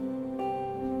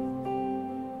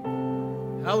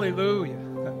Hallelujah.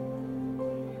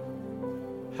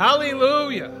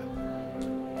 Hallelujah.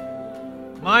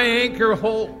 My anchor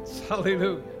holds.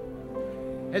 Hallelujah.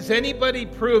 Has anybody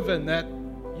proven that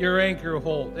your anchor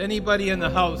holds? Anybody in the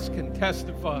house can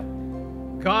testify.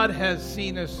 God has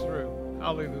seen us through.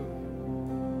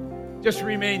 Hallelujah. Just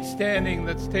remain standing.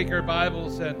 Let's take our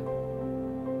Bibles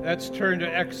and let's turn to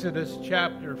Exodus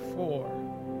chapter 4.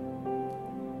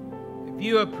 If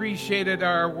you appreciated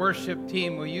our worship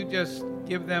team, will you just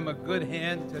give them a good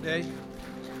hand today?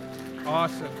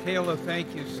 Awesome. Kayla,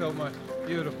 thank you so much.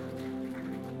 Beautiful.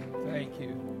 Thank you.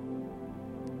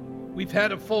 We've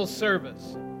had a full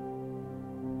service.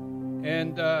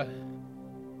 And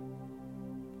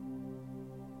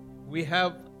we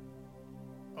have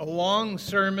a long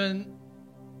sermon,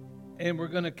 and we're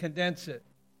going to condense it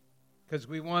because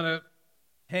we want to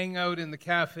hang out in the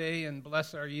cafe and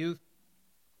bless our youth.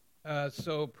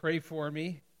 So pray for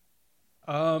me.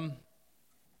 How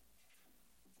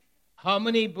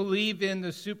many believe in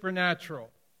the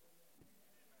supernatural?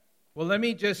 Well, let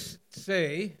me just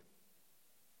say,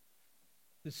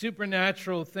 the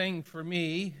supernatural thing for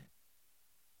me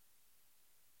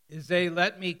is they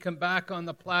let me come back on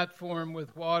the platform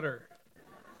with water.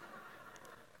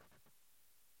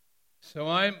 So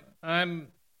I'm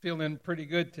feeling pretty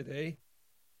good today.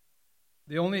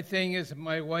 The only thing is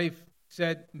my wife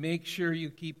said, make sure you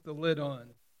keep the lid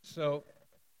on. So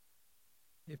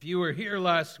if you were here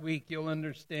last week, you'll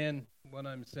understand what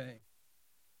I'm saying.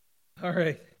 All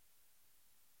right.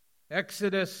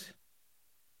 Exodus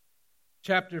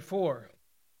chapter 4.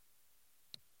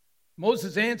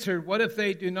 Moses answered, what if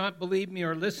they do not believe me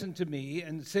or listen to me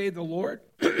and say the Lord,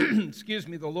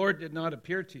 the Lord did not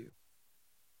appear to you?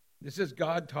 This is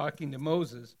God talking to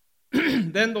Moses.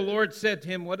 Then the Lord said to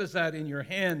him, what is that in your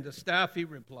hand? A staff, he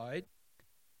replied.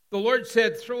 The Lord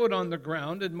said, throw it on the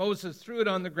ground. And Moses threw it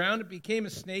on the ground. It became a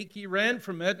snake. He ran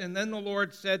from it. And then the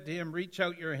Lord said to him, reach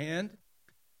out your hand.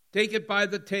 Take it by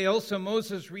the tail. So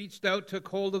Moses reached out, took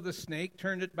hold of the snake,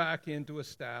 turned it back into a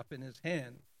staff in his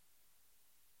hand.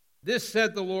 This,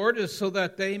 said the Lord, is so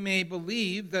that they may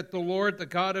believe that the Lord, the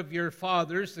God of your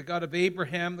fathers, the God of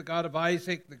Abraham, the God of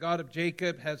Isaac, the God of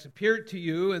Jacob, has appeared to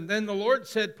you. And then the Lord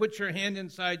said, put your hand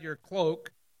inside your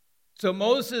cloak. So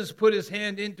Moses put his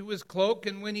hand into his cloak,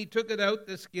 and when he took it out,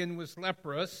 the skin was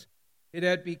leprous. It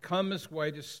had become as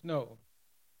white as snow.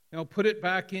 Now put it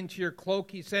back into your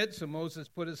cloak, he said. So Moses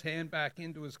put his hand back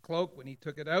into his cloak. When he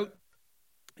took it out,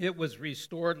 it was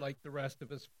restored like the rest of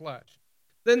his flesh.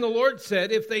 Then the Lord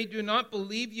said, if they do not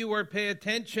believe you or pay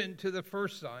attention to the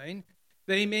first sign,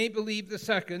 they may believe the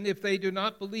second. If they do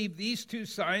not believe these two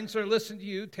signs or listen to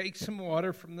you, take some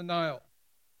water from the Nile.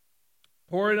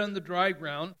 Pour it on the dry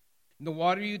ground. And the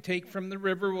water you take from the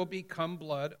river will become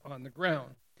blood on the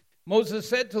ground. Moses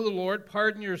said to the Lord,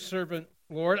 pardon your servant,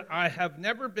 Lord. I have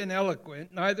never been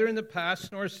eloquent, neither in the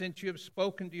past nor since you have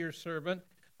spoken to your servant.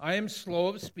 I am slow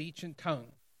of speech and tongue.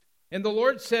 And the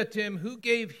Lord said to him, who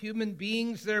gave human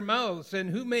beings their mouths, and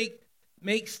who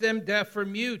makes them deaf or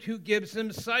mute? Who gives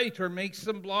them sight or makes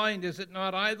them blind? Is it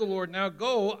not I, the Lord? Now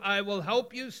go, I will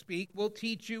help you speak, will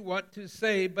teach you what to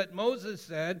say. But Moses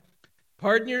said,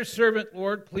 pardon your servant,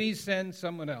 Lord, please send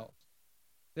someone else.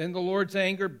 Then the Lord's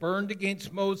anger burned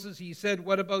against Moses. He said,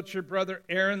 what about your brother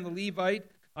Aaron the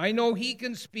Levite? I know he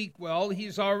can speak well.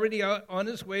 He's already out on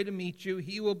his way to meet you.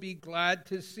 He will be glad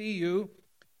to see you.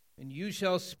 And you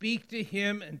shall speak to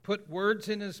him and put words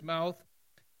in his mouth.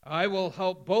 I will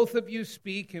help both of you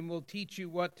speak and will teach you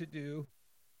what to do.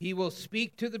 He will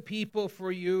speak to the people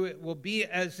for you. It will be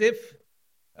as if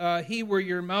he were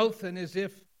your mouth and as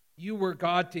if you were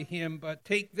God to him. But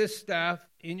take this staff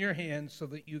in your hand so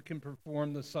that you can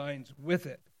perform the signs with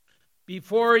it.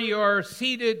 Before you are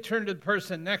seated, turn to the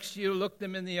person next to you, look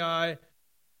them in the eye.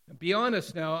 And be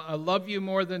honest now, I love you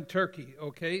more than turkey,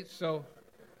 okay? So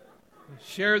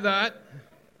share that.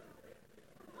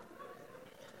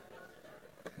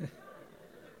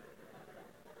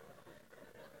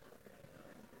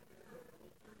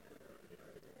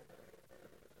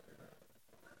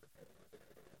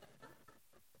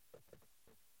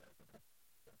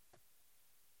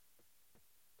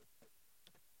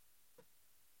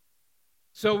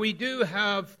 So we do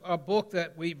have a book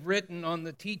that we've written on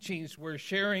the teachings we're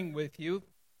sharing with you,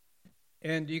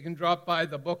 and you can drop by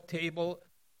the book table,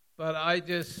 but I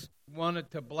just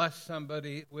wanted to bless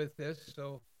somebody with this,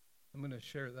 so I'm going to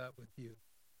share that with you.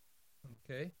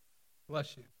 Okay?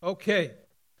 Bless you. Okay.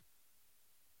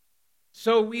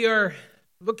 So we are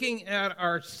looking at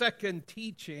our second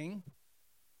teaching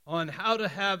on how to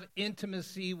have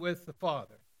intimacy with the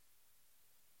Father.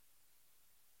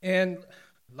 And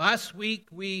last week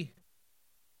we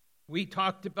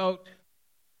talked about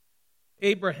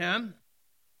Abraham,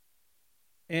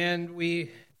 and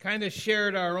we kind of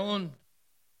shared our own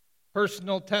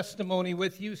personal testimony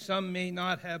with you. Some may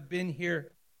not have been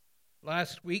here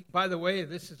last week. By the way,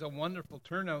 this is a wonderful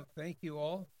turnout. Thank you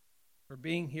all for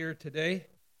being here today.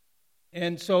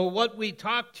 And so what we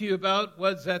talked to you about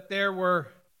was that there were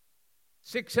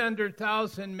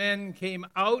 600,000 men came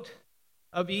out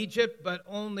of Egypt, but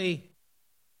only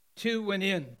 2 went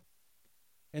in.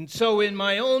 And so in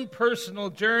my own personal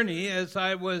journey, as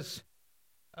I was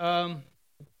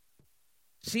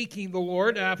seeking the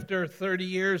Lord after 30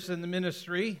 years in the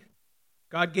ministry,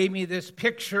 God gave me this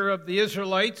picture of the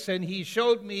Israelites, and He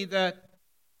showed me that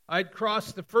I'd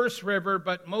crossed the first river,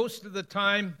 but most of the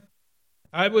time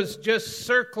I was just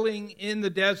circling in the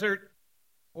desert,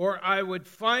 or I would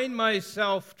find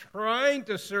myself trying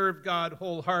to serve God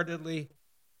wholeheartedly,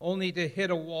 only to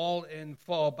hit a wall and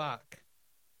fall back.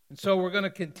 And so we're going to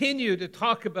continue to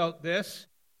talk about this.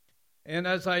 And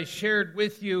as I shared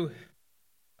with you,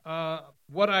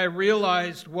 what I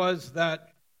realized was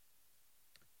that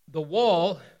the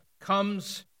wall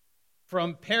comes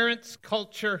from parents,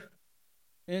 culture,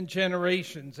 and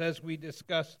generations, as we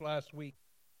discussed last week.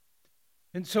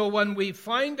 And so when we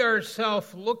find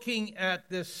ourselves looking at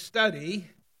this study,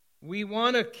 we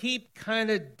want to keep kind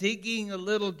of digging a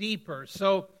little deeper.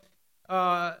 So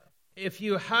if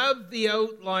you have the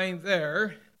outline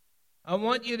there, I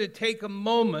want you to take a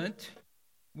moment.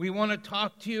 We want to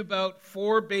talk to you about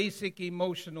 4 basic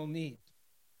emotional needs.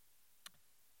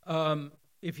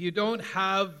 If you don't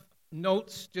have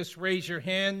notes, just raise your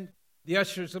hand. The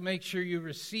ushers will make sure you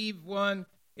receive one.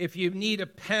 If you need a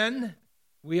pen,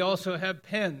 we also have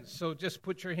pens. So just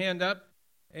put your hand up.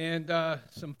 And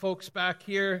some folks back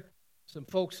here, some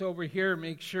folks over here,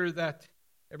 make sure that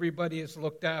everybody is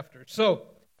looked after. So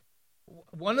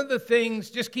one of the things,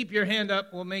 just keep your hand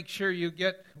up. We'll make sure you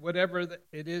get whatever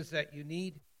it is that you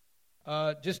need.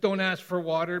 Just don't ask for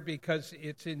water because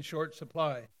it's in short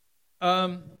supply.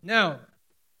 Now,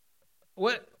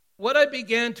 what I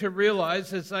began to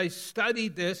realize as I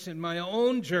studied this in my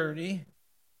own journey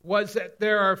was that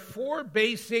there are 4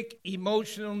 basic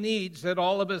emotional needs that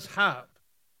all of us have.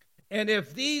 And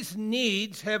if these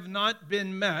needs have not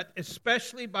been met,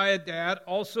 especially by a dad,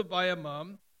 also by a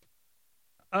mom,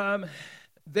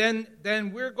 then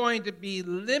we're going to be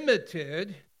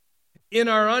limited in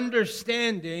our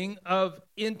understanding of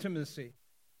intimacy.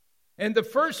 And the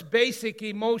first basic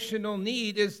emotional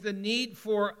need is the need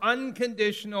for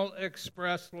unconditional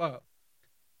expressed love.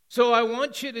 So I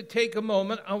want you to take a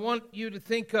moment. I want you to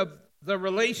think of the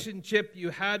relationship you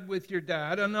had with your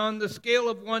dad. And on the scale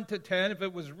of 1 to 10, if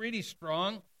it was really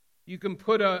strong, you can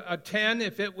put a 10.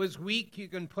 If it was weak, you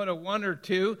can put a 1 or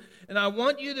 2. And I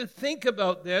want you to think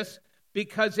about this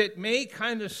because it may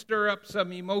kind of stir up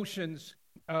some emotions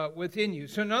within you.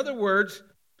 So in other words,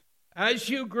 as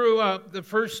you grew up the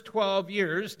first 12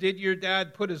 years, did your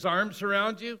dad put his arms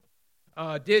around you?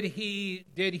 Did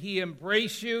he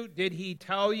embrace you? Did he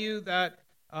tell you that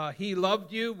he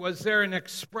loved you? Was there an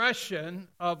expression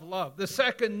of love? The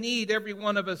second need every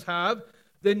one of us have,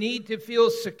 the need to feel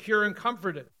secure and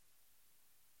comforted.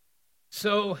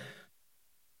 So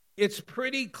it's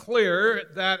pretty clear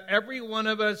that every one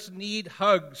of us need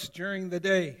hugs during the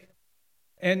day.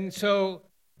 And so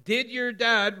did your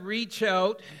dad reach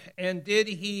out and did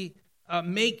he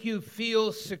make you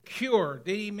feel secure?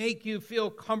 Did he make you feel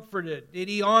comforted? Did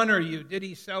he honor you? Did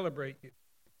he celebrate you?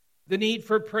 The need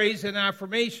for praise and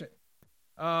affirmation.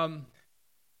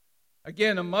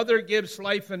 Again, a mother gives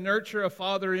life and nurture. A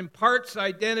father imparts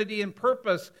identity and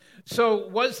purpose. So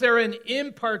was there an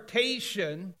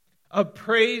impartation of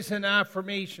praise and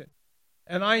affirmation?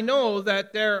 And I know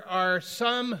that there are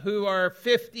some who are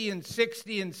 50 and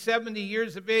 60 and 70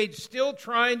 years of age still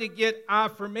trying to get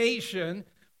affirmation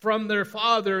from their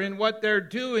father in what they're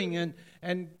doing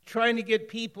and trying to get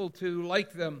people to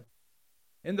like them.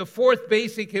 And the 4th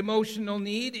basic emotional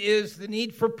need is the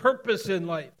need for purpose in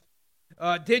life.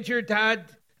 Did your dad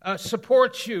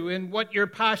support you in what your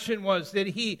passion was? Did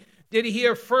he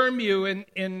affirm you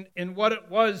in what it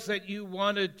was that you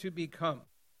wanted to become?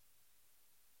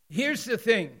 Here's the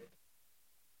thing,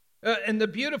 and the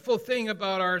beautiful thing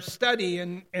about our study,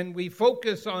 and we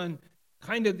focus on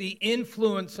kind of the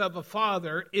influence of a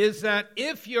father, is that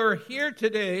if you're here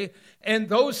today and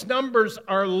those numbers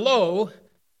are low,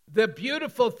 the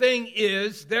beautiful thing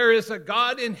is there is a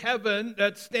God in heaven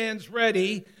that stands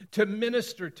ready to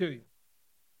minister to you.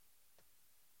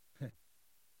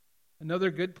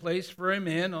 Another good place for a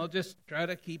man. I'll just try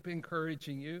to keep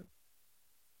encouraging you.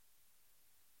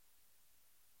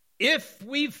 If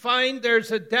we find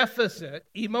there's a deficit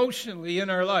emotionally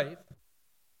in our life,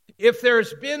 if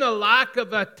there's been a lack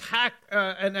of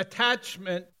an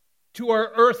attachment to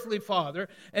our earthly father,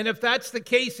 and if that's the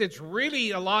case, it's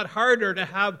really a lot harder to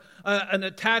have an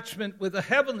attachment with a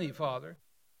heavenly Father.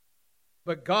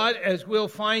 But God, as we'll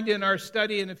find in our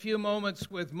study in a few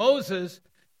moments with Moses,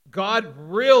 God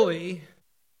really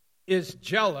is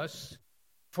jealous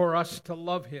for us to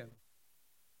love him.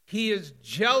 He is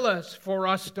jealous for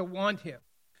us to want him.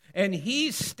 And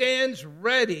he stands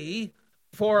ready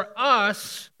for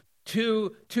us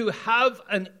to have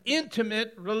an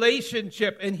intimate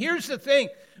relationship. And here's the thing.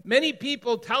 Many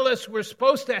people tell us we're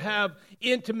supposed to have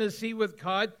intimacy with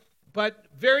God, but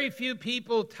very few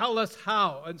people tell us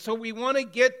how. And so we want to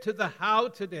get to the how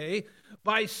today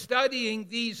by studying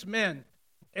these men.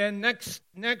 And next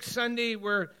Sunday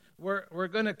we're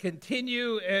going to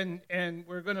continue and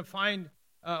we're going to find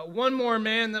one more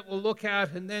man that we'll look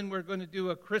at, and then we're going to do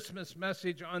a Christmas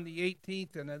message on the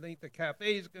 18th, and I think the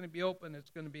cafe is going to be open. It's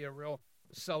going to be a real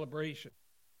celebration.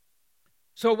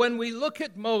 So when we look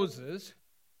at Moses,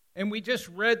 and we just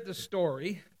read the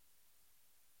story,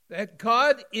 that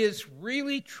God is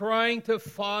really trying to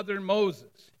father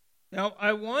Moses. Now,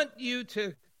 I want you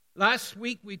to, last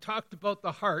week we talked about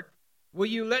the heart. Will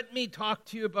you let me talk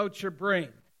to you about your brain?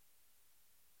 Is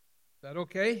that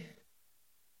okay?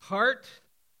 Heart,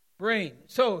 brain.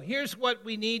 So here's what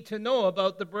we need to know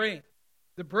about the brain.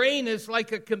 The brain is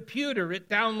like a computer. It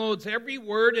downloads every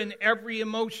word and every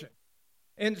emotion.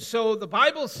 And so the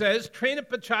Bible says, train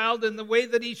up a child in the way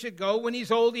that he should go. When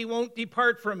he's old, he won't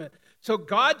depart from it. So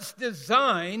God's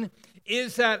design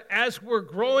is that as we're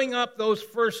growing up those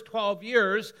first 12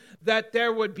 years, that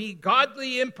there would be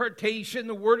godly impartation,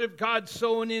 the Word of God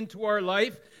sown into our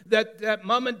life, that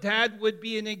mom and dad would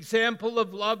be an example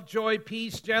of love, joy,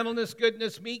 peace, gentleness,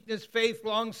 goodness, meekness, faith,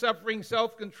 long-suffering,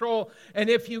 self-control. And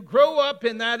if you grow up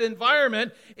in that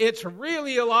environment, it's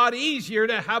really a lot easier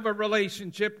to have a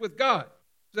relationship with God.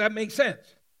 Does that make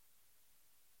sense?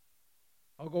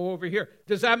 I'll go over here.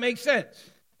 Does that make sense?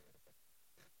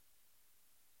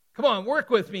 Come on, work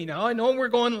with me now. I know we're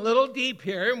going a little deep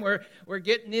here, and we're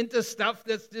getting into stuff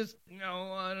that's just,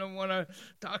 I don't want to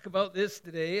talk about this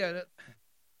today.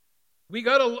 We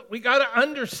gotta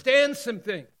understand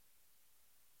something.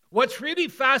 What's really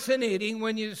fascinating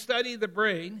when you study the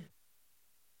brain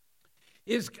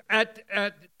is at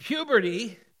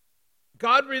puberty,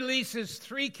 God releases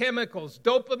 3 chemicals: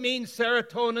 dopamine,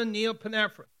 serotonin,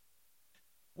 norepinephrine.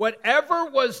 Whatever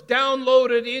was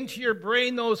downloaded into your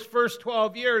brain those first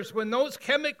 12 years, when those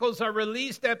chemicals are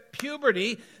released at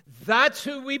puberty, that's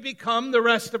who we become the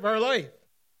rest of our life.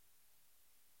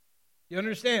 You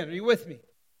understand? Are you with me?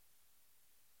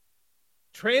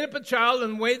 Train up a child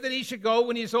in the way that he should go.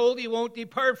 When he's old, he won't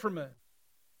depart from it.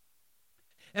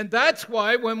 And that's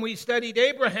why when we studied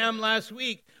Abraham last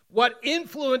week, what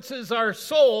influences our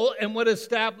soul and what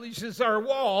establishes our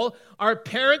wall, our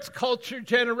parents' culture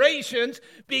generations,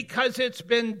 because it's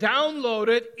been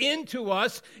downloaded into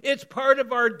us. It's part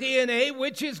of our DNA,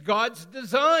 which is God's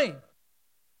design.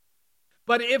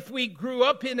 But if we grew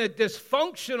up in a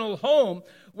dysfunctional home,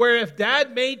 where if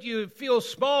dad made you feel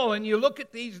small and you look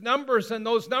at these numbers and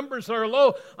those numbers are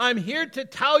low, I'm here to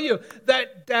tell you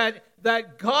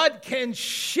that God can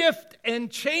shift and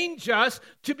change us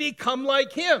to become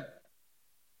like him.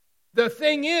 The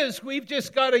thing is, we've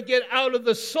just got to get out of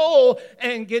the soul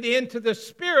and get into the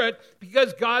spirit,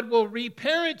 because God will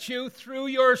reparent you through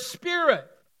your spirit.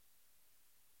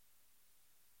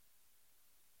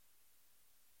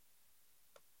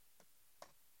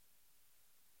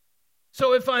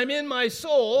 So if I'm in my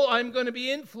soul, I'm going to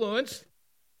be influenced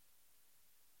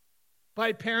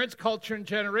by parents, culture, and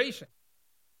generation.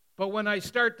 But when I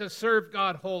start to serve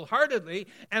God wholeheartedly,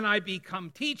 and I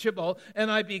become teachable, and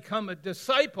I become a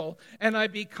disciple, and I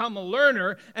become a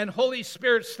learner, and Holy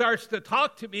Spirit starts to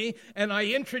talk to me, and I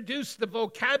introduce the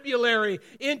vocabulary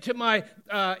into my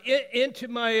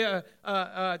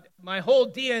my whole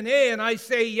DNA, and I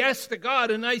say yes to God,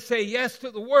 and I say yes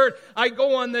to the Word, I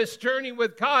go on this journey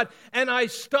with God, and I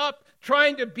stop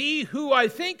trying to be who I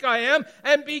think I am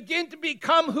and begin to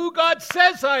become who God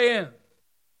says I am.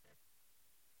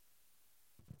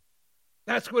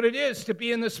 That's what it is to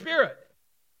be in the Spirit.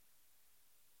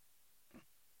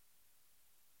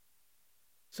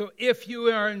 So if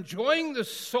you are enjoying the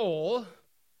soul,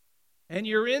 and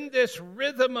you're in this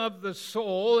rhythm of the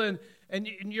soul, and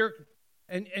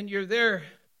you're there,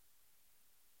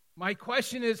 my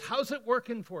question is, how's it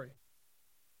working for you?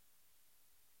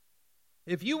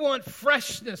 If you want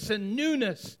freshness and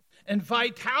newness and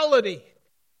vitality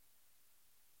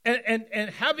and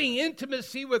having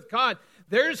intimacy with God,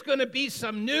 there's going to be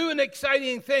some new and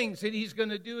exciting things that He's going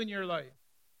to do in your life.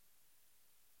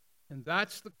 And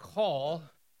That's the call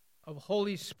of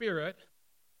Holy Spirit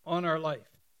on our life.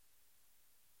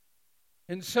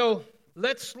 And so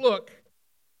let's look.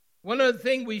 One other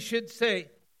thing we should say,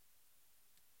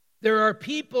 there are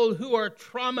people who are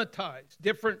traumatized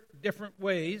different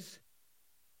ways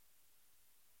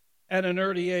at an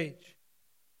early age.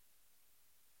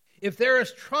 If there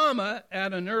is trauma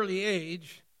at an early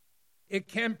age, it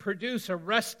can produce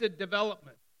arrested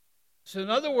development. So in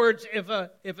other words, if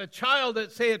a child,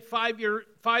 let's say at 5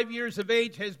 years of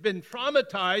age, has been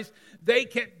traumatized, they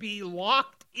can be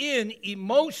locked in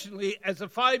emotionally as a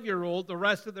 5-year-old the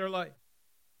rest of their life.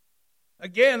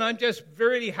 Again, I'm just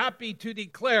very happy to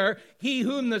declare, he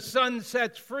whom the Son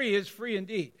sets free is free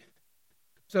indeed.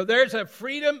 So there's a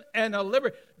freedom and a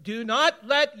liberty. Do not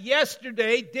let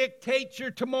yesterday dictate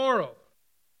your tomorrow.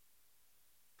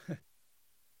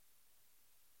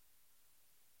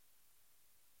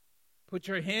 Put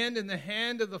your hand in the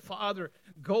hand of the Father.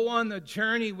 Go on the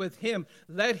journey with Him.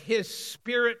 Let His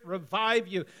Spirit revive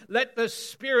you. Let the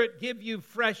Spirit give you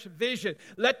fresh vision.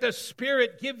 Let the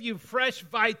Spirit give you fresh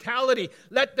vitality.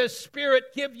 Let the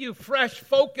Spirit give you fresh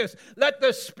focus. Let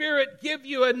the Spirit give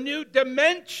you a new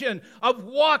dimension of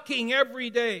walking every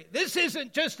day. This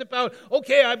isn't just about,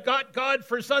 okay, I've got God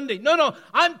for Sunday. No.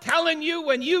 I'm telling you,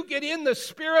 when you get in the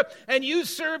Spirit and you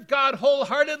serve God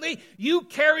wholeheartedly, you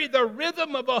carry the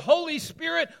rhythm of a Holy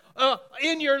Spirit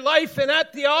in your life and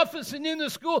at the office and in the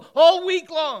school all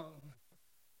week long.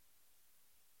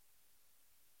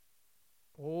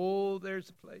 Oh, there's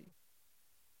a place.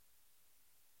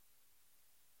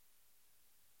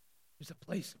 There's a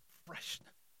place of freshness.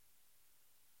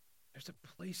 There's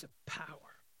a place of power.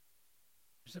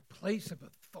 There's a place of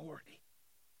authority.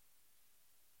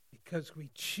 Because we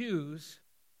choose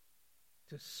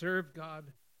to serve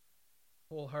God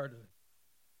wholeheartedly.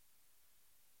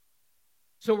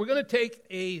 So we're going to take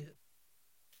a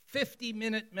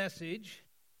 50-minute message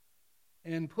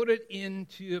and put it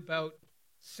into about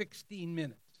 16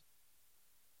 minutes.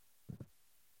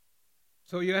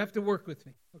 So you have to work with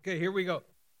me. Okay, here we go.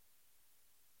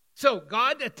 So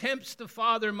God attempts to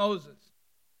father Moses.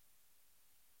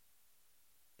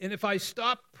 And if I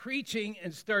stop preaching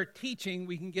and start teaching,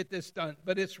 we can get this done.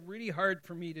 But it's really hard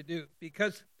for me to do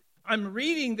because I'm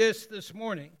reading this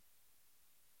morning.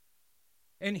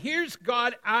 And here's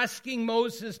God asking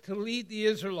Moses to lead the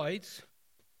Israelites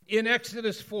in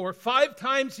Exodus 4. 5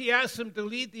 times he asks him to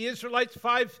lead the Israelites.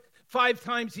 Five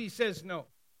times he says no.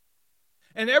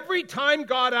 And every time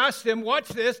God asked him, watch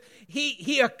this,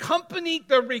 he accompanied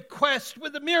the request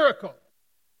with a miracle.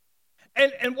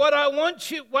 And what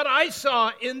I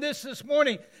saw in this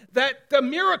morning, that the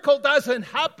miracle doesn't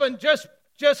happen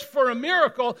just for a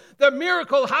miracle. The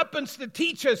miracle happens to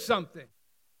teach us something.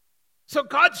 So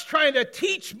God's trying to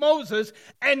teach Moses,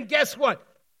 and guess what?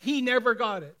 He never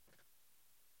got it.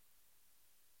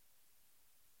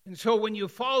 And so when you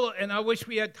follow, and I wish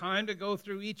we had time to go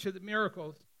through each of the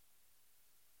miracles,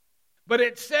 but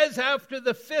it says after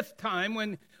the 5th time,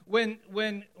 when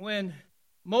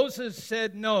Moses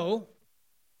said no,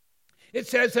 it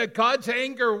says that God's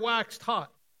anger waxed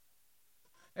hot.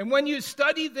 And when you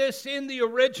study this in the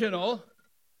original,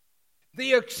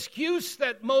 the excuse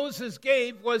that Moses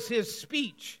gave was his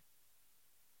speech,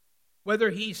 whether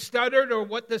he stuttered or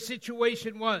what the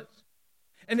situation was.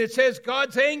 And it says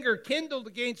God's anger kindled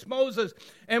against Moses.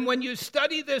 And when you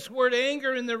study this word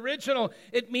anger in the original,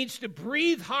 it means to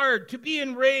breathe hard, to be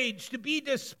enraged, to be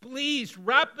displeased,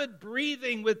 rapid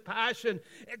breathing with passion,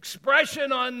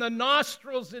 expression on the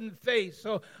nostrils and face.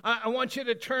 So I want you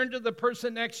to turn to the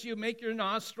person next to you, make your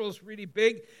nostrils really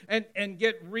big, and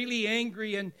get really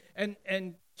angry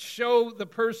and show the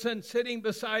person sitting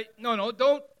beside. No,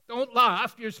 don't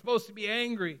laugh. You're supposed to be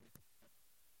angry.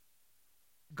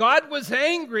 God was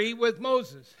angry with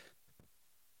Moses.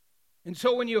 And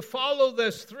so when you follow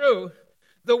this through,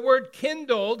 the word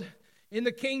kindled in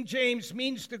the King James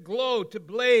means to glow, to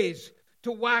blaze,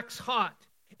 to wax hot.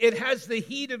 It has the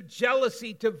heat of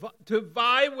jealousy, to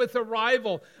vie with a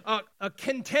rival,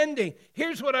 contending.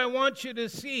 Here's what I want you to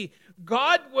see.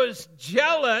 God was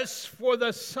jealous for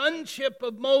the sonship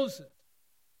of Moses.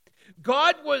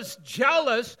 God was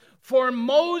jealous for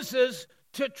Moses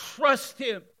to trust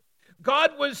him.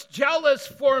 God was jealous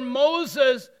for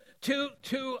Moses to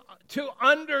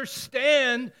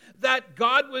understand that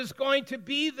God was going to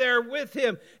be there with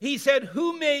him. He said,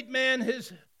 who made man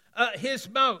his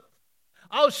mouth?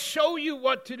 I'll show you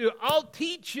what to do. I'll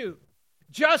teach you.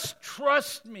 Just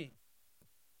trust me.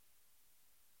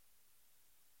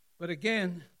 But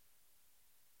again,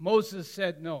 Moses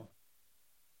said no.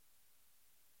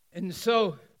 And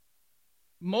so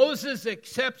Moses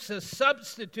accepts a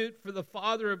substitute for the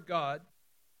Father of God,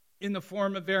 in the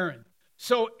form of Aaron.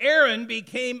 So Aaron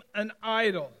became an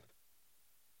idol.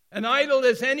 An idol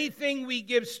is anything we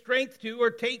give strength to or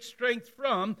take strength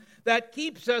from that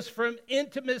keeps us from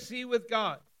intimacy with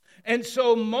God. And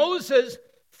so Moses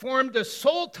formed a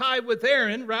soul tie with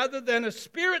Aaron rather than a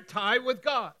spirit tie with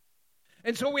God.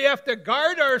 And so we have to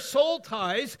guard our soul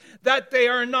ties that they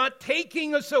are not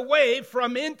taking us away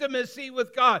from intimacy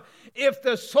with God. If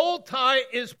the soul tie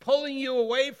is pulling you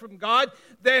away from God,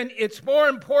 then it's more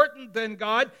important than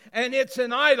God, and it's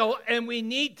an idol, and we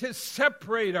need to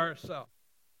separate ourselves.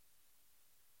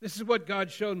 This is what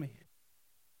God showed me.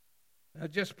 I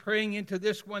was just praying into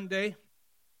this one day,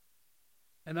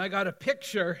 and I got a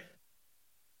picture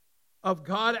of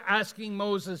God asking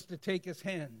Moses to take his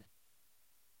hand.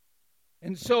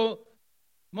 And so,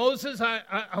 Moses,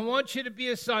 I want you to be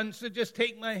a son, so just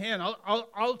take my hand.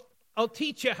 I'll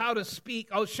teach you how to speak.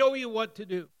 I'll show you what to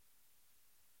do.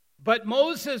 But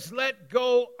Moses let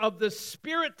go of the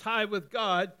spirit tie with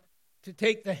God to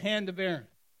take the hand of Aaron.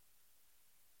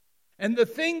 And the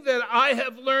thing that I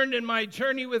have learned in my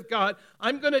journey with God,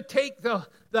 I'm going to take the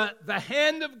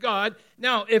hand of God.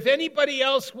 Now, if anybody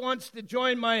else wants to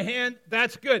join my hand,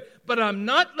 that's good. But I'm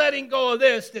not letting go of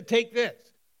this to take this.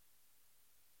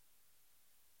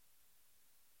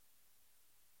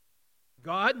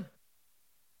 God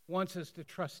wants us to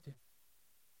trust him.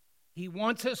 He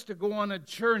wants us to go on a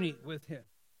journey with him.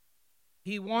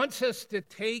 He wants us to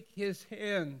take his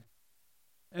hand.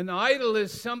 An idol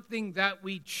is something that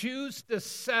we choose to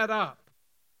set up.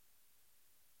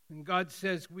 And God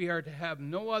says we are to have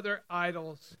no other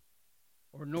idols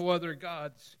or no other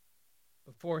gods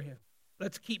before him.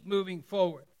 Let's keep moving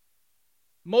forward.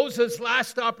 Moses'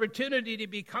 last opportunity to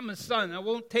become a son. I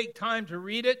won't take time to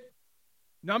read it.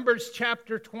 Numbers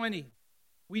chapter 20.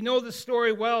 We know the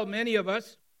story well, many of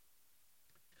us.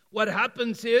 What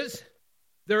happens is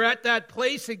they're at that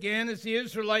place again as the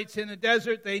Israelites in a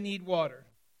desert. They need water.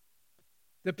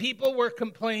 The people were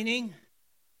complaining.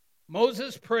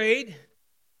 Moses prayed.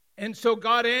 And so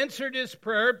God answered his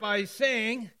prayer by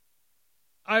saying,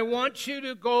 I want you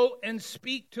to go and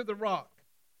speak to the rock.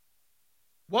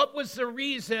 What was the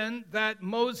reason that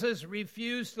Moses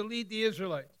refused to lead the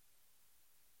Israelites?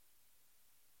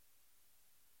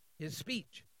 His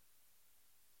speech.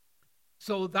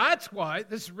 So that's why,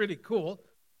 this is really cool,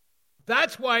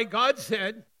 that's why God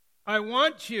said, I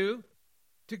want you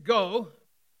to go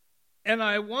and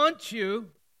I want you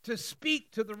to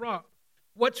speak to the rock.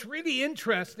 What's really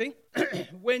interesting,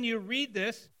 when you read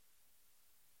this,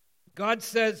 God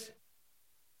says,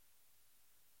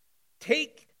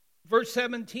 take, verse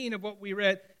 17 of what we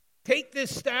read, take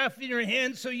this staff in your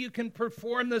hand so you can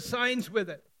perform the signs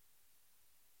with it.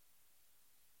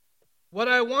 What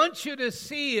I want you to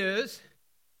see is,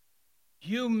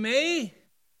 you may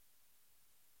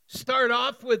start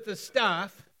off with the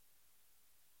staff,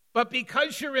 but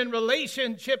because you're in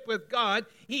relationship with God,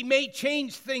 he may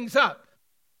change things up.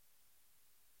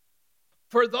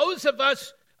 For those of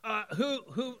us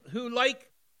who like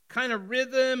kind of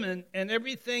rhythm and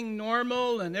everything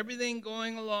normal and everything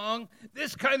going along,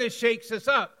 this kind of shakes us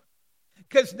up.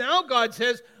 Because now God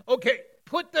says, okay,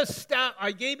 put the staff,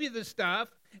 I gave you the staff,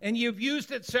 and you've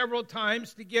used it several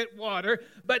times to get water,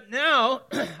 but now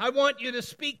I want you to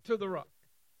speak to the rock.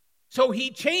 So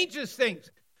he changes things.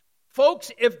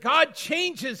 Folks, if God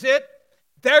changes it,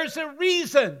 there's a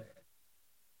reason.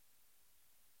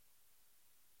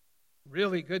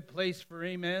 Really good place for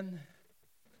amen.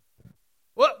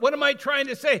 What am I trying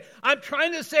to say? I'm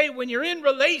trying to say when you're in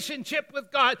relationship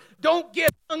with God, don't get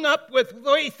hung up with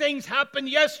the way things happened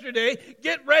yesterday.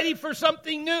 Get ready for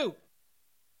something new.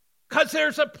 Because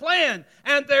there's a plan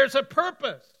and there's a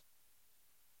purpose.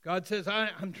 God says,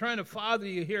 I'm trying to father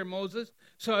you here, Moses,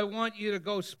 so I want you to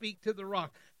go speak to the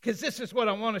rock. Because this is what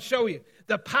I want to show you.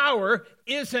 The power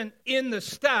isn't in the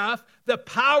staff. The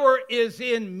power is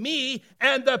in me,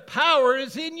 and the power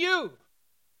is in you.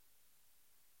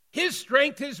 His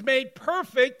strength is made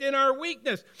perfect in our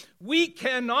weakness. We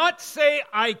cannot say,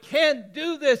 I can't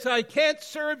do this, I can't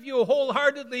serve you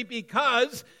wholeheartedly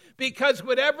because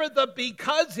whatever the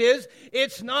because is,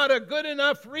 it's not a good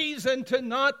enough reason to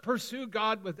not pursue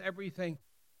God with everything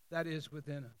that is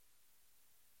within us.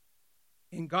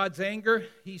 In God's anger,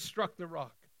 he struck the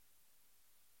rock.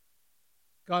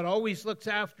 God always looks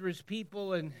after his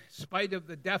people in spite of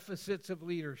the deficits of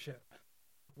leadership.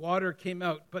 Water came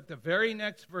out. But the very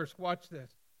next verse, watch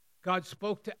this. God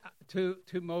spoke to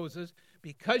Moses,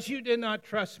 because you did not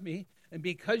trust me and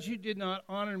because you did not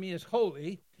honor me as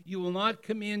holy, you will not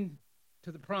come in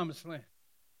to the promised land.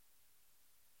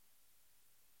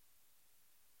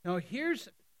 Now here's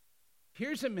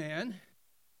a man,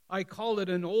 I call it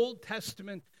an Old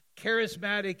Testament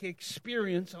charismatic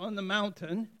experience on the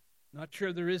mountain. Not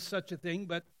sure there is such a thing,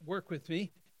 but work with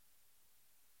me.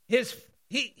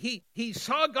 He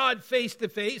saw God face to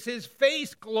face. His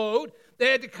face glowed.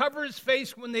 They had to cover his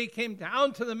face when they came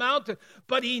down to the mountain.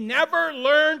 But he never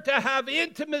learned to have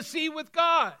intimacy with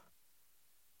God.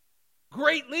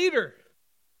 Great leader.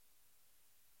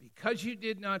 Because you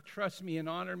did not trust me and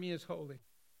honor me as holy.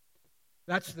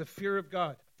 That's the fear of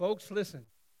God. Folks, listen.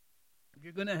 If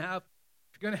you're going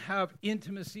to have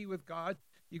intimacy with God,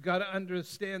 you've got to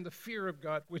understand the fear of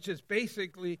God, which is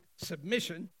basically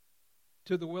submission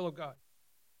to the will of God.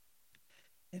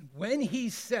 And when he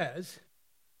says,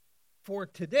 for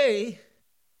today,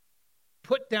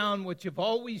 put down what you've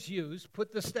always used,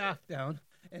 put the staff down,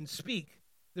 and speak,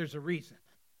 there's a reason.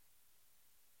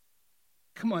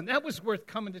 Come on, that was worth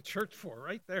coming to church for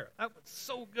right there. That was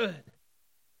so good.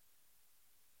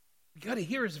 You got to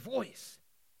hear his voice.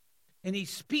 And he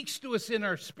speaks to us in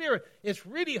our spirit. It's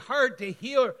really hard to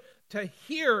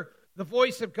hear the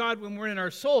voice of God when we're in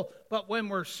our soul, but when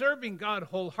we're serving God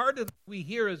wholeheartedly, we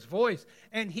hear his voice,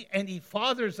 and he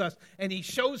fathers us, and he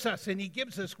shows us, and he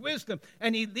gives us wisdom,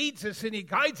 and he leads us, and he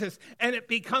guides us, and it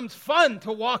becomes fun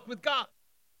to walk with God.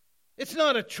 It's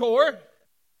not a chore.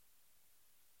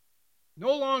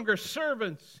 No longer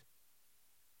servants,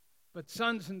 but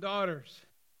sons and daughters.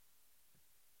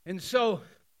 And so,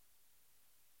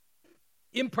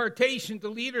 impartation to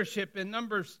leadership in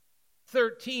Numbers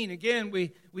 13. Again,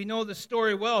 we know the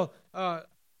story well.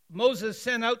 Moses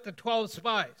sent out the 12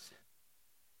 spies.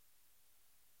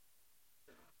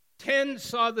 10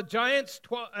 saw the giants,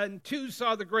 and 2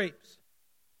 saw the grapes.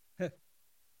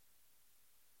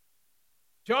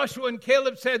 Joshua and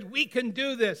Caleb said, we can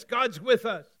do this. God's with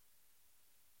us.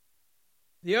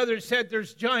 The others said,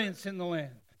 there's giants in the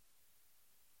land.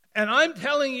 And I'm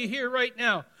telling you here right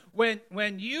now,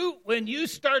 when you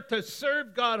start to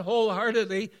serve God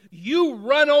wholeheartedly, you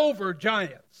run over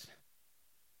giants.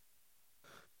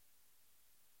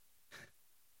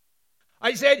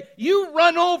 I said, you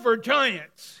run over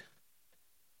giants.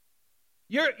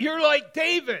 You're like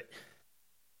David.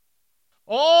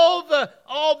 All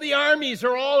the armies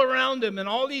are all around him, and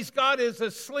all he's got is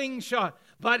a slingshot.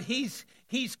 But he's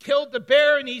killed the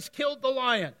bear and he's killed the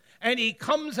lion. And he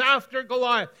comes after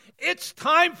Goliath. It's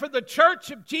time for the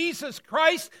church of Jesus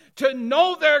Christ to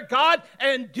know their God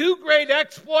and do great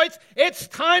exploits. It's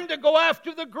time to go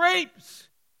after the grapes.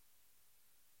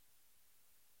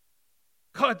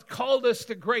 God called us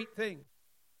to great things.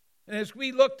 And as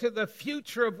we look to the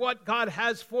future of what God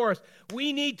has for us,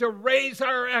 we need to raise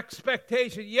our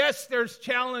expectation. Yes, there's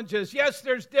challenges. Yes,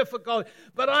 there's difficulty.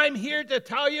 But I'm here to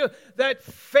tell you that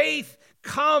faith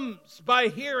comes by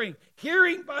hearing.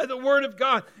 Hearing by the word of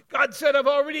God. God said, I've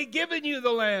already given you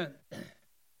the land.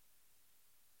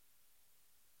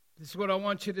 This is what I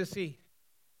want you to see.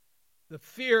 The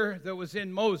fear that was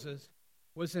in Moses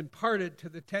was imparted to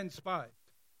the 10 spies.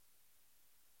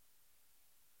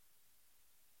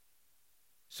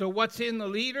 So what's in the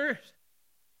leader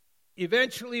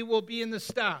eventually will be in the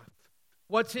staff.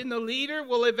 What's in the leader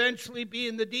will eventually be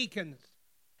in the deacons.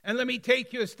 And let me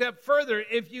take you a step further.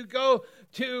 If you go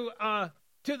to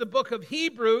the book of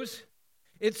Hebrews,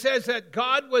 it says that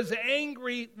God was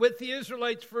angry with the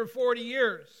Israelites for 40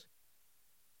 years.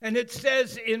 And it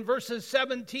says in verses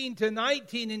 17 to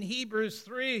 19 in Hebrews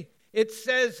 3, it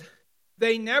says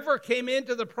they never came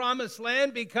into the promised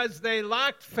land because they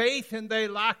lacked faith and they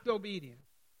lacked obedience.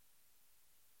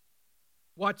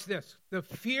 Watch this. The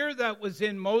fear that was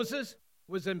in Moses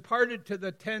was imparted to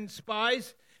the 10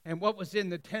 spies, and what was in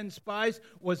the 10 spies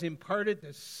was imparted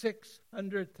to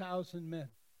 600,000 men.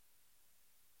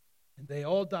 And they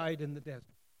all died in the desert.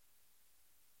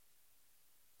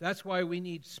 That's why we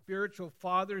need spiritual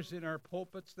fathers in our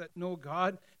pulpits that know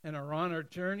God and are on our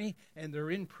journey, and they're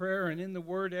in prayer and in the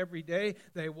Word every day.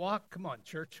 They walk, come on,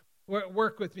 church,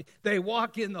 work with me. They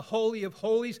walk in the Holy of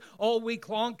Holies all week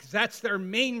long because that's their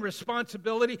main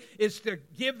responsibility, is to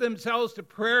give themselves to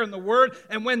prayer and the Word.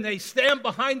 And when they stand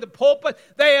behind the pulpit,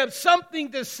 they have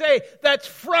something to say that's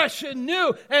fresh and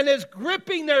new and is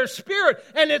gripping their spirit,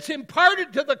 and it's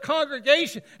imparted to the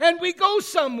congregation, and we go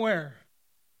somewhere.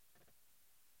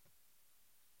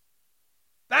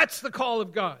 That's the call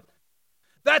of God.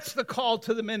 That's the call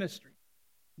to the ministry.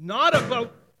 Not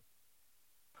about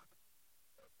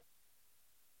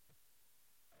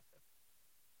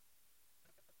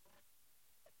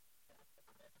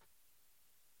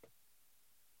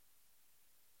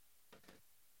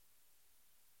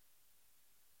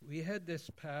we had this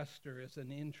pastor as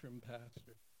an interim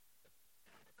pastor.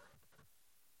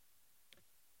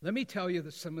 Let me tell you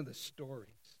some of the stories.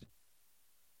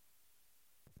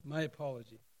 My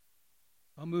apology.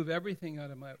 I'll move everything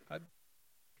out of my... I've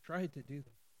tried to do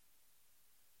that.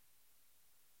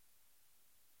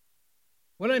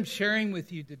 What I'm sharing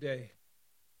with you today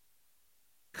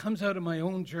comes out of my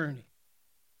own journey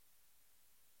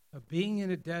of being in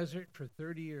a desert for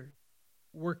 30 years,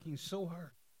 working so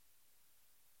hard,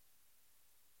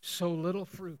 so little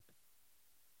fruit.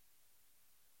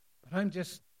 But I'm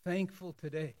just thankful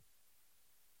today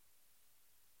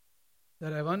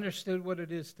that I've understood what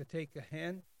it is to take the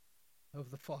hand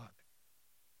of the Father,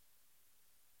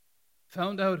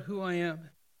 found out who I am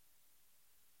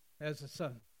as a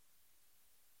son,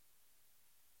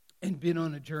 and been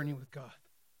on a journey with God.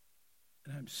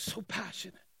 And I'm so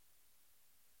passionate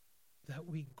that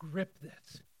we grip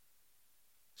this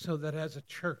so that as a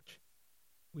church,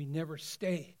 we never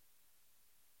stay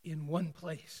in one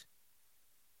place.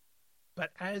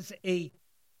 But as a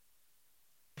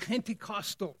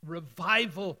Pentecostal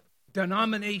revival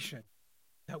denomination,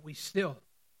 that we still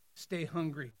stay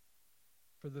hungry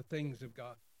for the things of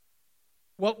God.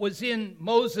 What was in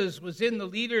Moses was in the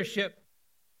leadership.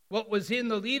 What was in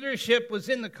the leadership was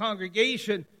in the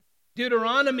congregation.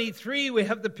 Deuteronomy 3, we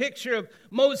have the picture of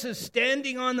Moses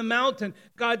standing on the mountain,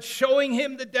 God showing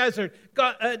him the desert,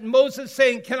 Moses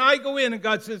saying, "Can I go in?" And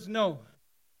God says, "No."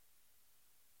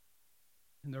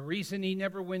 And the reason he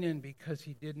never went in, because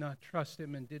he did not trust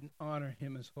him and didn't honor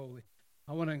him as holy.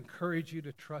 I want to encourage you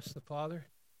to trust the Father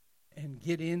and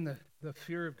get in the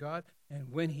fear of God.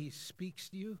 And when he speaks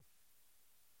to you,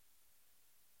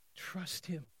 trust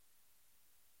him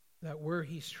that where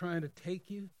he's trying to take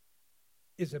you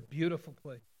is a beautiful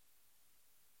place.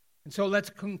 And so let's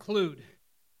conclude.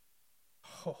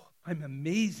 Oh, I'm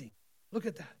amazing. Look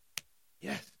at that.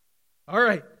 Yes. All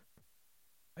right.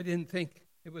 I didn't think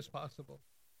it was possible.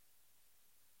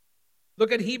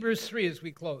 Look at Hebrews 3 as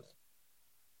we close.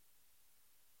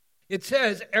 It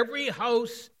says, every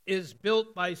house is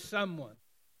built by someone.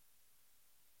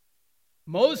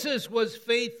 Moses was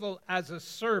faithful as a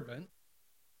servant,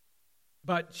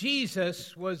 but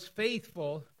Jesus was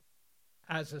faithful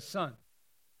as a son.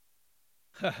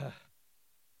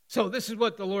 So this is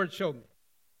what the Lord showed me.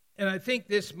 And I think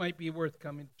this might be worth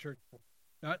coming to church for.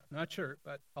 Not sure,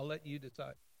 but I'll let you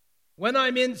decide. When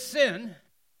I'm in sin,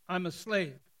 I'm a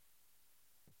slave.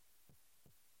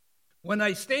 When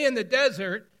I stay in the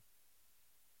desert,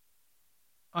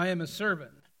 I am a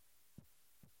servant.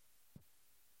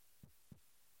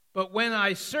 But when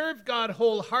I serve God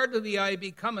wholeheartedly, I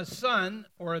become a son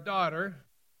or a daughter.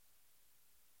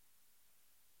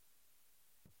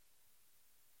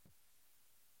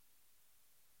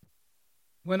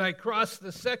 When I cross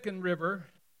the second river,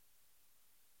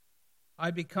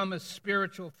 I become a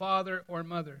spiritual father or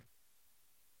mother.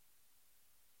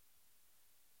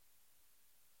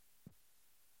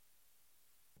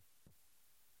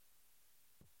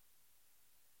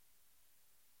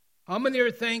 How many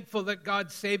are thankful that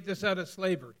God saved us out of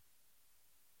slavery?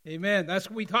 Amen. That's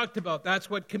what we talked about. That's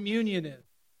what communion is.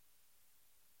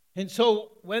 And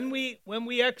so when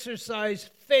we exercise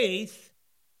faith,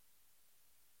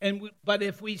 but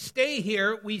if we stay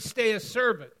here, we stay a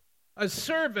servant. A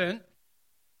servant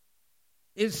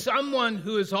is someone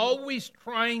who is always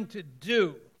trying to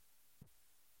do.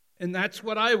 And that's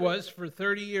what I was for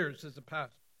 30 years as a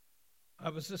pastor. I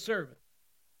was a servant.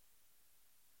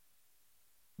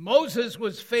 Moses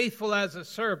was faithful as a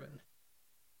servant,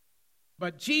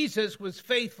 but Jesus was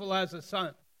faithful as a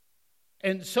son.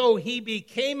 And so he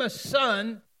became a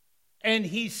son, and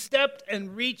he stepped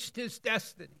and reached his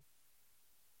destiny.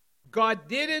 God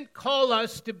didn't call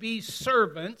us to be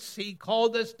servants. He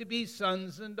called us to be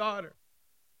sons and daughters.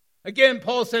 Again,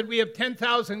 Paul said we have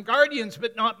 10,000 guardians,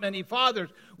 but not many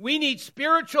fathers. We need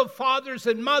spiritual fathers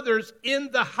and mothers in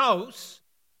the house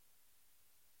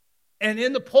and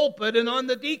in the pulpit and on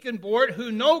the deacon board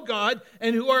who know God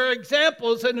and who are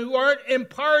examples and who aren't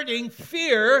imparting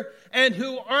fear and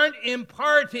who aren't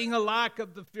imparting a lack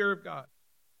of the fear of God.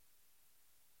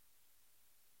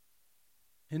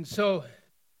 And so,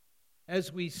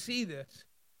 as we see this,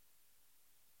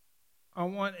 I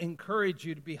want to encourage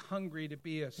you to be hungry to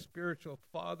be a spiritual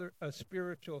father, a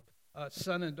spiritual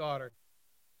son and daughter.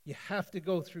 You have to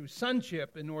go through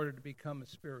sonship in order to become a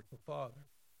spiritual father.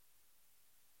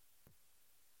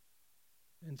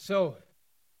 And so,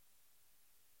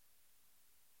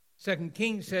 2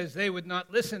 Kings says they would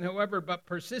not listen, however, but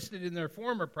persisted in their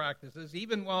former practices.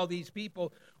 Even while these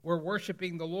people were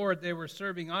worshiping the Lord, they were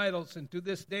serving idols. And to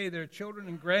this day, their children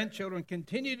and grandchildren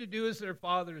continue to do as their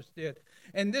fathers did.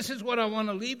 And this is what I want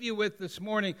to leave you with this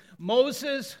morning.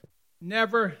 Moses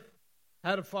never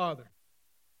had a father.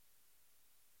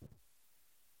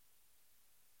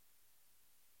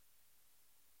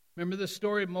 Remember the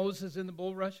story of Moses in the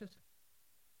bulrushes?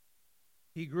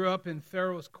 He grew up in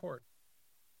Pharaoh's court.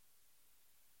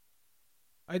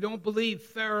 I don't believe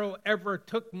Pharaoh ever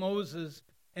took Moses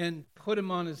and put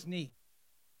him on his knee.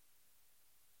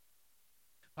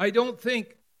 I don't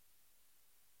think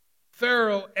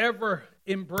Pharaoh ever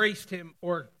embraced him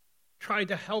or tried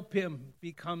to help him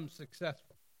become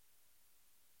successful.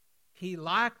 He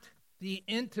lacked the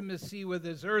intimacy with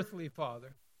his earthly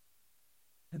father.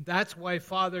 And that's why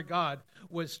Father God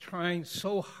was trying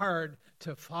so hard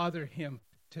to father him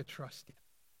to trust him.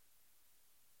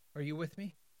 Are you with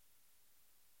me?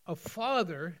 A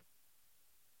father,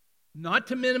 not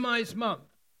to minimize mom,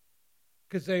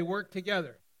 because they work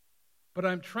together. But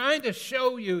I'm trying to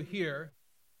show you here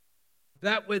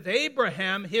that with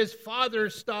Abraham, his father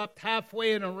stopped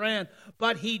halfway in Haran,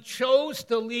 but he chose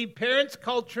to leave parents,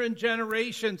 culture, and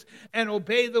generations and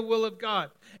obey the will of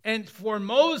God. And for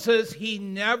Moses, he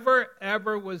never,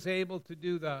 ever was able to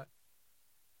do that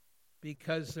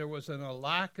because there was a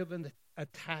lack of an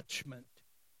attachment.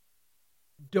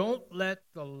 Don't let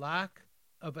the lack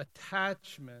of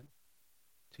attachment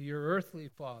to your earthly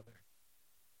father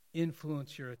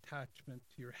influence your attachment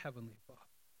to your heavenly Father.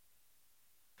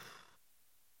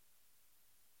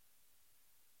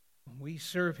 When we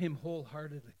serve him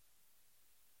wholeheartedly,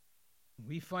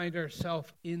 we find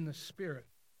ourselves in the Spirit,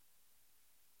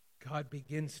 God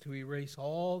begins to erase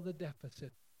all the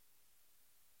deficit,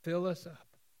 fill us up.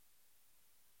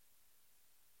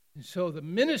 And so the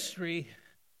ministry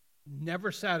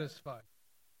never satisfied,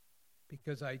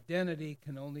 because identity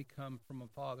can only come from a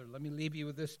father. Let me leave you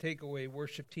with this takeaway.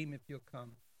 Worship team, if you'll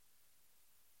come.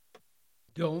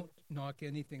 Don't knock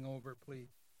anything over, please,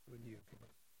 when you come.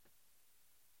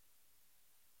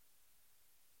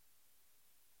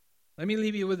 Let me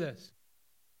leave you with this.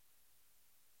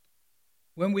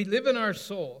 When we live in our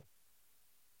soul,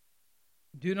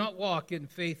 do not walk in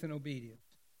faith and obedience.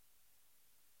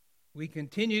 We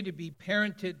continue to be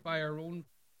parented by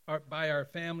our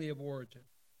family of origin.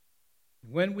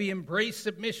 When we embrace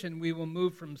submission, we will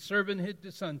move from servanthood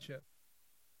to sonship,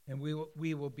 and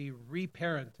we will be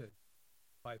reparented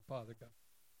by Father God.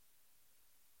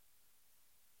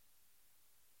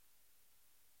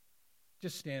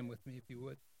 Just stand with me if you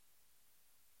would.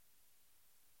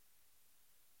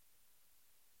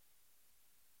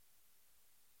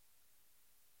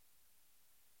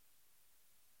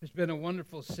 There's been a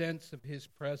wonderful sense of his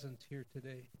presence here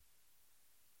today.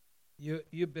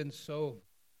 You've been so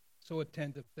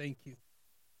attentive. Thank you.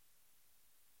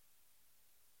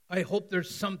 I hope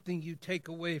there's something you take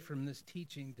away from this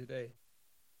teaching today.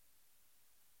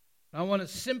 I want to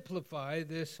simplify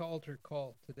this altar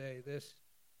call today,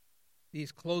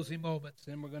 these closing moments,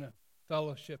 and we're going to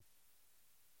fellowship.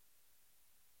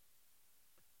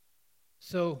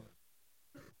 So,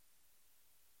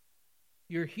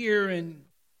 you're here and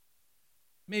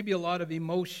maybe a lot of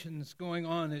emotions going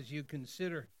on as you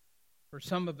consider, for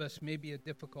some of us, maybe a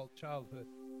difficult childhood.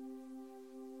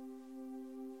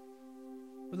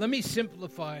 But let me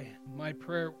simplify my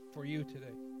prayer for you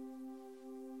today.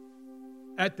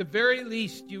 At the very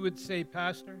least, you would say,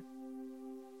 Pastor,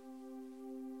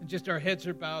 and just our heads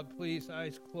are bowed, please,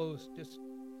 eyes closed,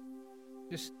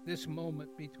 just this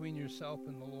moment between yourself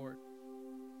and the Lord.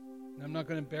 And I'm not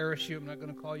going to embarrass you. I'm not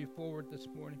going to call you forward this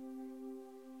morning.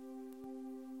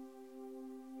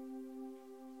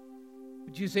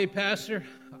 Would you say, Pastor,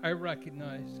 I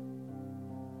recognize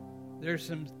there's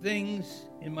some things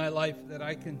in my life that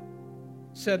I can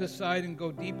set aside and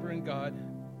go deeper in God.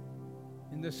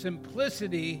 And the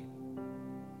simplicity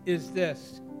is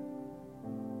this.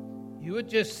 You would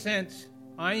just sense,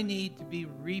 I need to be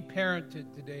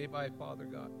reparented today by Father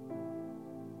God.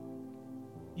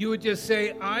 You would just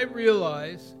say, I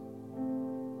realize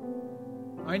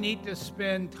I need to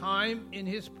spend time in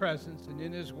his presence and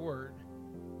in his word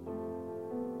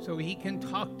so he can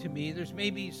talk to me. There's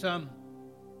maybe some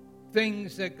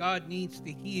things that God needs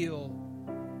to heal.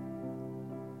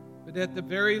 But at the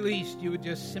very least, you would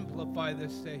just simplify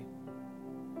this, say,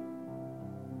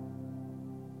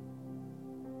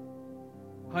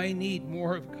 I need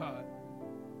more of God.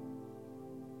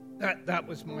 That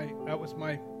was my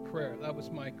prayer. That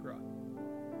was my cry.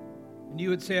 And you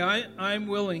would say, I'm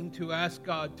willing to ask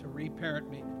God to reparent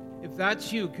me. If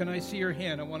that's you, can I see your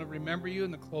hand? I want to remember you in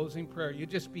the closing prayer. You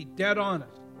just be dead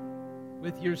honest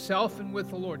with yourself and with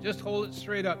the Lord. Just hold it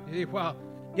straight up. You say, wow,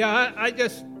 yeah, I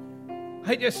just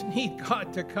need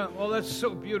God to come. Oh, that's so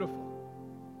beautiful.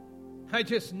 I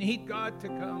just need God to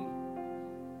come.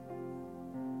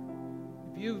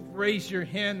 If you've raised your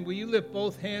hand, will you lift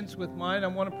both hands with mine? I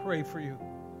want to pray for you.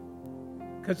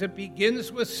 Because it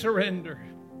begins with surrender.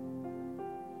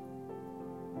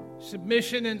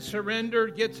 Submission and surrender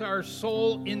gets our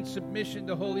soul in submission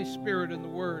to Holy Spirit and the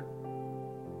Word.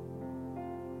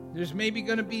 There's maybe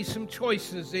going to be some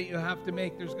choices that you have to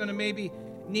make. There's going to maybe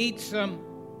need some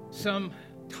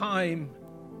time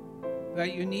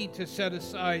that you need to set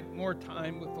aside, more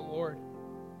time with the Lord.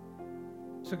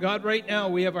 So God, right now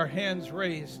we have our hands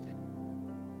raised.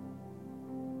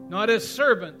 Not as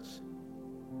servants,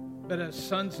 but as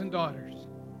sons and daughters.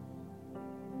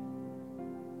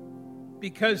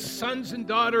 Because sons and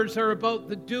daughters are about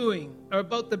the doing, are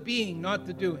about the being, not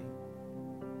the doing.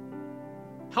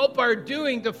 Help our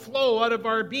doing to flow out of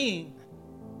our being.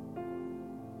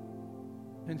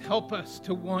 And help us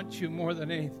to want you more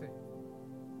than anything.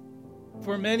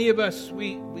 For many of us,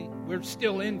 we're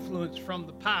still influenced from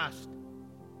the past.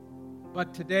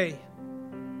 But today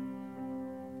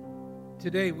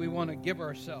we want to give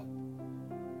ourselves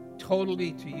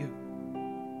totally to you.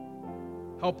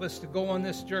 Help us to go on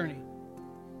this journey.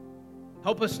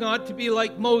 Help us not to be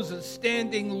like Moses,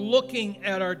 standing looking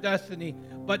at our destiny,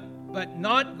 but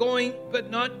not going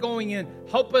in.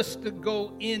 Help us to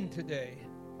go in today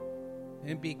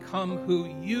and become who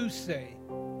you say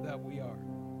that we are.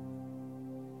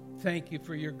 Thank you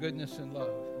for your goodness and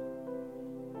love.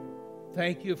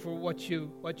 Thank you for what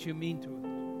you mean to us.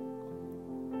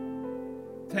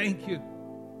 Thank you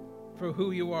for who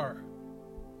you are.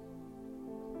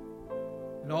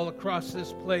 And all across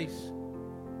this place,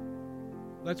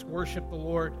 let's worship the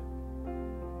Lord.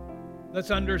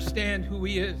 Let's understand who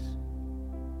He is.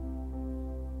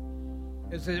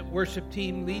 As the worship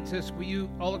team leads us, will you,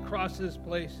 all across this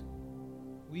place,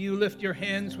 will you lift your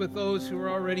hands with those who are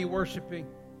already worshiping?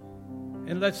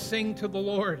 And let's sing to the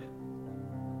Lord.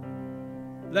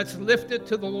 Let's lift it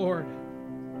to the Lord.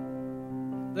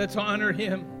 Let's honor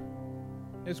Him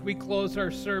as we close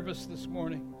our service this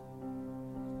morning.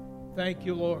 Thank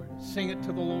you, Lord. Sing it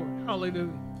to the Lord.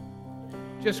 Hallelujah.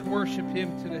 Just worship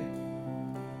Him today.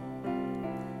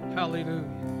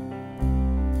 Hallelujah.